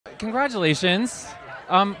congratulations.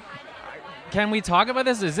 Um, can we talk about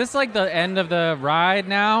this? Is this like the end of the ride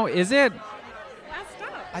now? Is it? Last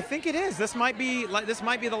stop. I think it is. This might be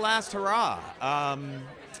the last hurrah.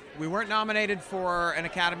 We weren't nominated for an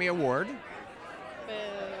Academy Award, Boo.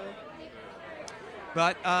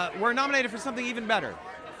 but we're nominated for something even better,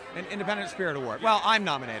 an Independent Spirit Award. Well, I'm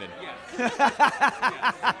nominated. Well,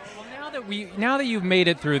 now that you've made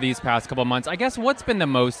it through these past couple months, I guess what's been the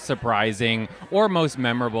most surprising or most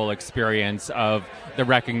memorable experience of the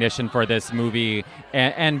recognition for this movie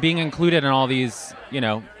and being included in all these,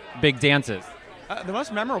 big dances? The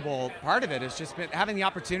most memorable part of it has just been having the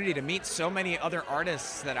opportunity to meet so many other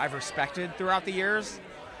artists that I've respected throughout the years,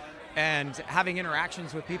 and having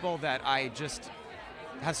interactions with people that I just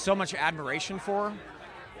have so much admiration for.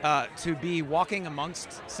 To be walking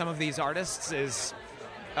amongst some of these artists is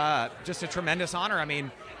just a tremendous honor. I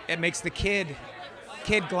mean, it makes the kid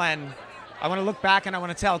Glenn. I want to look back and I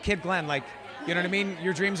want to tell kid Glenn, like, you know what I mean?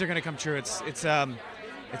 Your dreams are going to come true. It's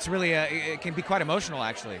really it can be quite emotional,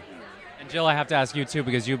 actually. And Jill, I have to ask you too,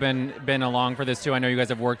 because you've been along for this too. I know you guys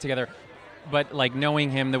have worked together, but like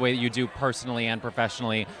knowing him the way that you do personally and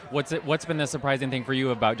professionally, what's been the surprising thing for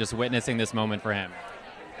you about just witnessing this moment for him?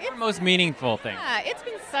 Your most meaningful thing. Yeah, it's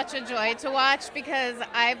been such a joy to watch because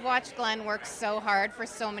I've watched Glenn work so hard for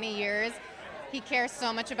so many years. He cares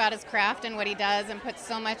so much about his craft and what he does and puts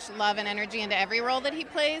so much love and energy into every role that he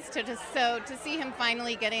plays. To see him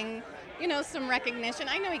finally getting, some recognition.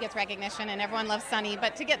 I know he gets recognition and everyone loves Sonny,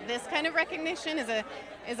 but to get this kind of recognition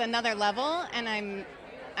is another level, and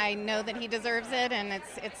I know that he deserves it, and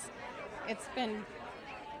it's been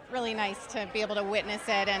really nice to be able to witness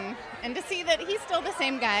it and to see that he's still the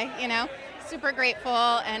same guy, super grateful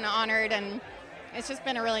and honored, and it's just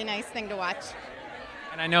been a really nice thing to watch.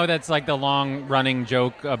 And I know that's like the long-running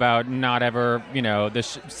joke about not ever,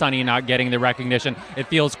 Sonny not getting the recognition. It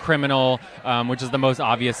feels criminal, which is the most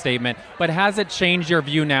obvious statement. But has it changed your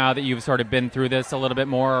view now that you've sort of been through this a little bit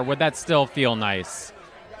more, or would that still feel nice?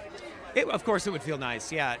 Of course it would feel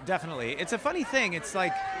nice, yeah, definitely. It's a funny thing. It's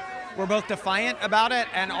like we're both defiant about it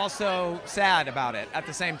and also sad about it at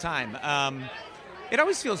the same time. It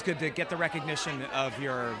always feels good to get the recognition of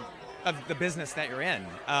the business that you're in.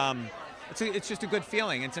 It's just a good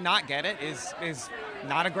feeling, and to not get it is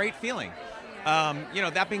not a great feeling.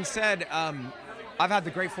 That being said, I've had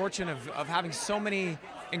the great fortune of having so many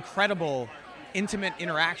incredible, intimate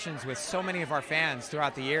interactions with so many of our fans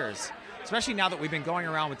throughout the years. Especially now that we've been going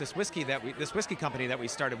around with this whiskey company that we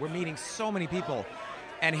started. We're meeting so many people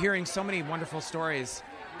and hearing so many wonderful stories,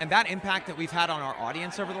 and that impact that we've had on our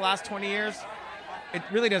audience over the last 20 years, it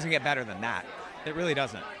really doesn't get better than that. It really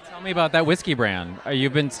doesn't. Tell me about that whiskey brand.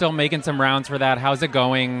 You've been still making some rounds for that. How's it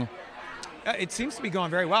going? It seems to be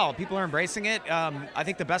going very well. People are embracing it. I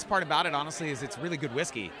think the best part about it, honestly, is it's really good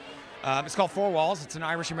whiskey. It's called Four Walls. It's an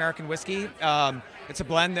Irish-American whiskey. It's a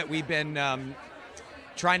blend that we've been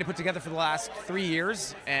trying to put together for the last 3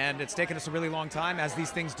 years, and it's taken us a really long time. As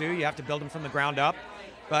these things do, you have to build them from the ground up.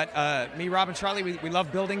 But me, Rob, and Charlie, we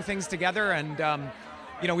love building things together, and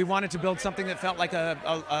we wanted to build something that felt like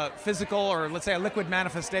a physical, or let's say a liquid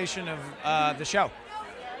manifestation of the show.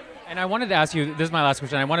 And I wanted to ask you, this is my last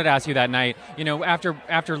question, I wanted to ask you that night,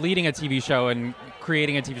 after leading a TV show and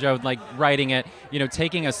creating a TV show, like writing it,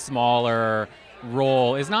 taking a smaller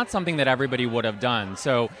role is not something that everybody would have done.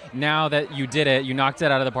 So now that you did it, you knocked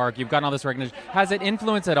it out of the park, you've gotten all this recognition, has it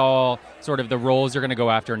influenced at all sort of the roles you're going to go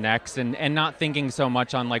after next, and not thinking so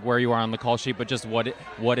much on like where you are on the call sheet, but just what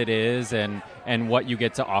it is and what you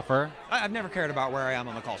get to offer? I've never cared about where I am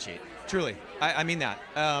on the call sheet. Truly. I mean that.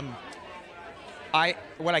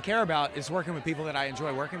 What I care about is working with people that I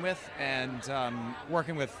enjoy working with, and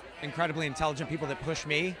working with incredibly intelligent people that push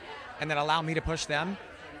me and that allow me to push them,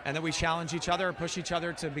 and that we challenge each other, push each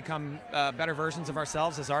other to become better versions of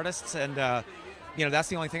ourselves as artists. And that's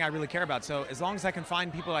the only thing I really care about. So as long as I can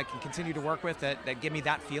find people I can continue to work with that give me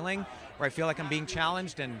that feeling, where I feel like I'm being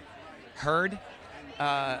challenged and heard,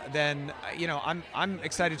 then I'm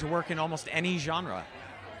excited to work in almost any genre.